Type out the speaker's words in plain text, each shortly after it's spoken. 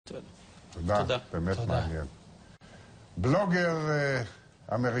תודה, באמת מעניין. בלוגר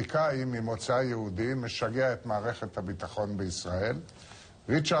אמריקאי ממוצא יהודי משגע את מערכת הביטחון בישראל.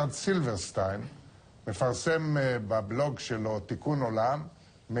 ריצ'רד סילברסטיין מפרסם בבלוג שלו תיקון עולם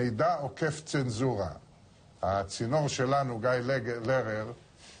מידע עוקף צנזורה. הצינור שלנו, גיא לרר,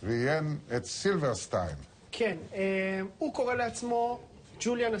 ראיין את סילברסטיין. כן, הוא קורא לעצמו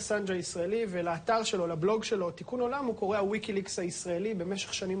ג'וליאן אסנג' הישראלי, ולאתר שלו, לבלוג שלו, תיקון עולם, הוא קורא הוויקיליקס הישראלי.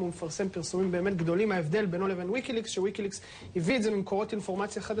 במשך שנים הוא מפרסם פרסומים באמת גדולים. ההבדל בינו לבין וויקיליקס, שוויקיליקס הביא את זה ממקורות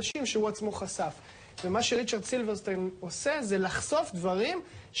אינפורמציה חדשים שהוא עצמו חשף. ומה שריצ'רד סילברסטיין עושה זה לחשוף דברים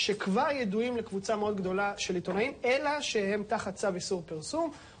שכבר ידועים לקבוצה מאוד גדולה של עיתונאים, אלא שהם תחת צו איסור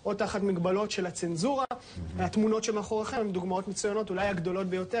פרסום, או תחת מגבלות של הצנזורה. התמונות שמאחוריכם הן דוגמאות מצוינות, אולי הגדולות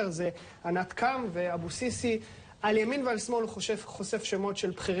ביותר, זה ענת קם ואבו סיסי. על ימין ועל שמאל הוא חושף שמות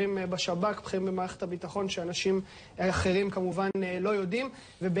של בכירים בשב"כ, בכירים במערכת הביטחון, שאנשים אחרים כמובן לא יודעים,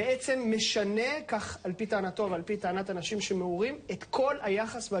 ובעצם משנה, כך על פי טענתו ועל פי טענת אנשים שמעורים, את כל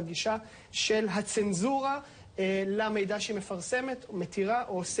היחס והגישה של הצנזורה למידע שהיא מפרסמת, מתירה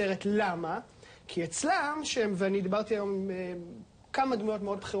או אוסרת. למה? כי אצלם, ואני דיברתי היום כמה דמויות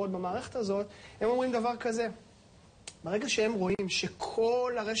מאוד בכירות במערכת הזאת, הם אומרים דבר כזה. ברגע שהם רואים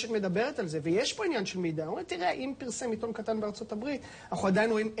שכל הרשת מדברת על זה, ויש פה עניין של מידע, אומרים, תראה, אם פרסם עיתון קטן בארצות הברית, אנחנו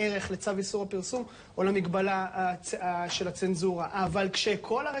עדיין רואים ערך לצו איסור הפרסום, או למגבלה של הצנזורה. אבל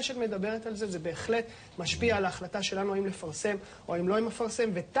כשכל הרשת מדברת על זה, זה בהחלט משפיע על ההחלטה שלנו האם לפרסם או האם לא לפרסם,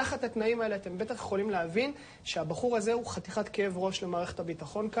 ותחת התנאים האלה אתם בטח יכולים להבין שהבחור הזה הוא חתיכת כאב ראש למערכת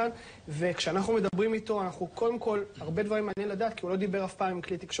הביטחון כאן, וכשאנחנו מדברים איתו, אנחנו קודם כל, הרבה דברים מעניין לדעת, כי הוא לא דיבר אף פעם עם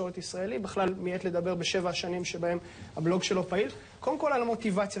כלי תקשורת ישראלי, בכלל מיעט לדבר ב7 השנים שבהם הבלוג שלו פעיל, קודם כל על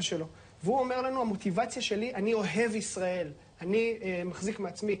המוטיבציה שלו. והוא אומר לנו, המוטיבציה שלי, אני אוהב ישראל. אני מחזיק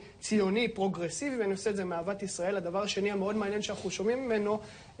מעצמי ציוני, פרוגרסיבי, ואני עושה את זה מאהבת ישראל. הדבר השני המאוד מעניין שאנחנו שומעים ממנו,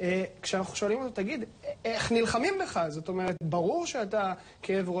 כשאנחנו שואלים אותו, תגיד, איך נלחמים בך? זאת אומרת, ברור שאתה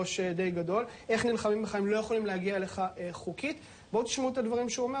כאב ראש די גדול. איך נלחמים בך אם לא יכולים להגיע לך חוקית? בואו תשמעו את הדברים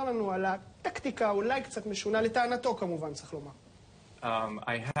שהוא אומר לנו על הטקטיקה, אולי קצת משונה, לטענתו כמובן, צריך לומר.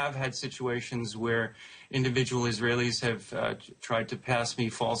 I have had situations where individual Israelis have tried to pass me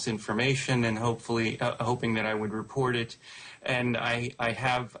false information and hoping that I would report it. And I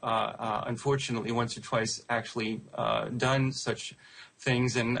have, unfortunately, once or twice actually done such things,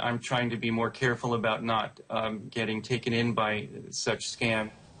 and I'm trying to be more careful about not getting taken in by such scam.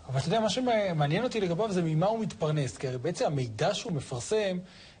 אבל אתה יודע, מה שמעניין אותי לגביו זה ממה הוא מתפרנס, כי בעצם המידע שהוא מפרסם,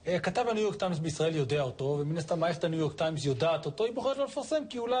 כתב הניו יורק טיימס בישראל יודע אותו, ומן הסתם מערכת הניו יורק טיימס יודעת אותו, היא בוחרת לא לפרסם,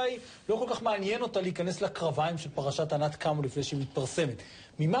 כי אולי לא כל כך מעניין אותה להיכנס לקרביים של פרשת ענת קמו לפני שהיא מתפרסמת.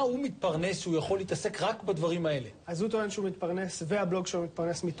 ממה הוא מתפרנס שהוא יכול להתעסק רק בדברים האלה? אז הוא טוען שהוא מתפרנס, והבלוג שלו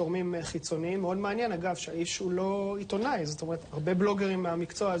מתפרנס מתורמים חיצוניים. מאוד מעניין, אגב, שהאיש הוא לא עיתונאי. זאת אומרת, הרבה בלוגרים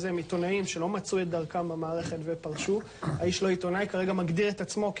מהמקצוע הזה הם עיתונאים שלא מצאו את דרכם במערכת ופרשו. האיש לא עיתונאי, כרגע מגדיר את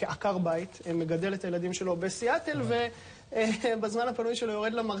עצמו כעקר בית, מגדל את הילדים שלו בסיאטל, ובזמן הפנוי שלו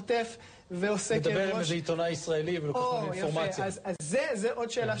יורד למרתף ועושה כאב ראש. מדבר עם איזה עיתונאי ישראלי ולוקח לנו אינפורמציה. אז זה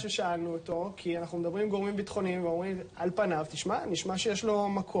עוד שאלה ששאלנו אותו, כי אנחנו מדברים עם גורמים ביטחוניים ואומרים על פניו, תשמע, נשמע שיש לו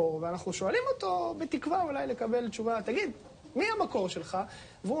מקור, ואנחנו שואלים אותו בתקווה אולי לקבל תשובה, תגיד, מי המקור שלך?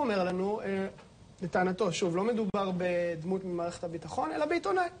 והוא אומר לנו, לטענתו, שוב, לא מדובר בדמות ממערכת הביטחון, אלא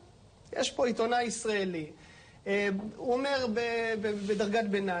בעיתונאי. יש פה עיתונאי ישראלי. הוא אומר בדרגת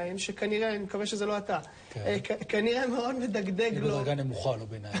ביניים, שכנראה, אני מקווה שזה לא אתה, כנראה מאוד מדגדג לו... בדרגה נמוכה, לא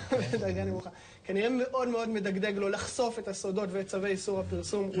ביניים. בדרגה נמוכה. כנראה מאוד מאוד מדגדג לו לחשוף את הסודות ואת צווי איסור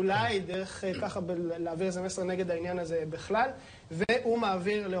הפרסום, אולי דרך ככה להעביר איזה מסר נגד העניין הזה בכלל, והוא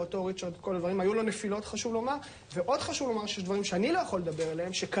מעביר לאותו ריצ'רד כל הדברים. היו לו נפילות, חשוב לומר, ועוד חשוב לומר שיש דברים שאני לא יכול לדבר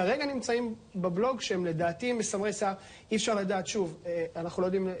עליהם, שכרגע נמצאים בבלוג שהם לדעתי מסמרי שיער, אי אפשר לדעת שוב, אנחנו לא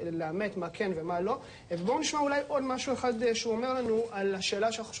יודעים לאמת מה כן ומה לא, ובואו נשמע אולי עוד משהו אחד שהוא אומר לנו על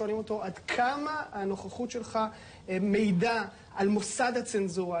השאלה שאנחנו שואלים אותו, עד כמה הנוכחות שלך מידע על מוסד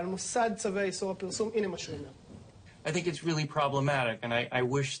הצנזורה, על מוסד צווי איסור הפרסום. הנה מה שהוא אומר. I think it's really problematic, and I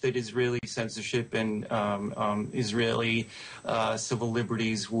wish that Israeli censorship and Israeli civil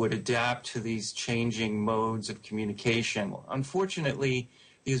liberties would adapt to these changing modes of communication. Unfortunately,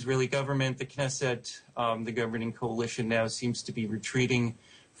 the Israeli government, the Knesset, the governing coalition now seems to be retreating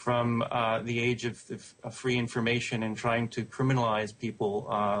from the age of free information and trying to criminalize people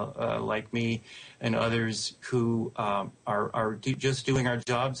like me and others who are just doing our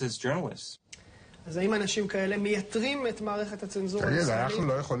jobs as journalists. אז האם אנשים כאלה מייתרים את מערכת הצנזורה תגיד, הישראלית? אנחנו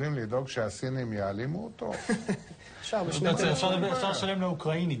לא יכולים לדאוג שהסינים יעלימו אותו? אפשר בשני טלפונים. אפשר לשלם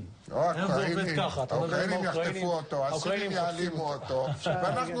לאוקראינים. האוקראינים יחטפו אותו, הסינים יעלימו אותו,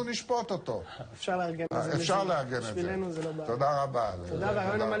 ואנחנו נשפוט אותו. אפשר לארגן את זה. אפשר לארגן את זה. בשבילנו זה לא בעיה. תודה רבה. תודה,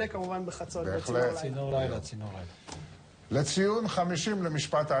 והרעיון המלא כמובן בחצות. בהחלט. צינור לילה, צינור לילה. לציון 50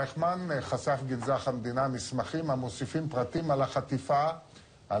 למשפט אייכמן חשף גנזך המדינה מסמכים המוסיפים פרטים על החטיפה,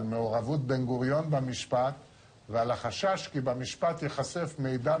 על מעורבות בן גוריון במשפט ועל החשש כי במשפט ייחשף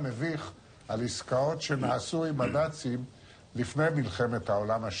מידע מביך על עסקאות שנעשו עם הנאצים לפני מלחמת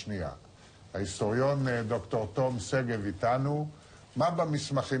העולם השנייה. ההיסטוריון דוקטור תום שגב איתנו. מה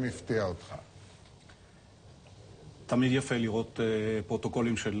במסמכים הפתיע אותך? תמיד יפה לראות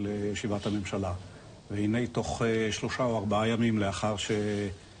פרוטוקולים של ישיבת הממשלה. והנה תוך 3 או 4 ימים לאחר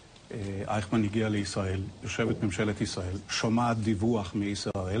שאייכמן הגיע לישראל, יושבת ממשלת ישראל, שומעת דיווח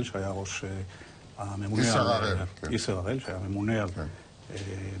מישראל, שהיה ראש הממונה איסר הראל, שהיה ממונה על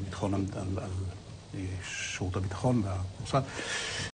ביטחון, על שירות הביטחון והמוסד,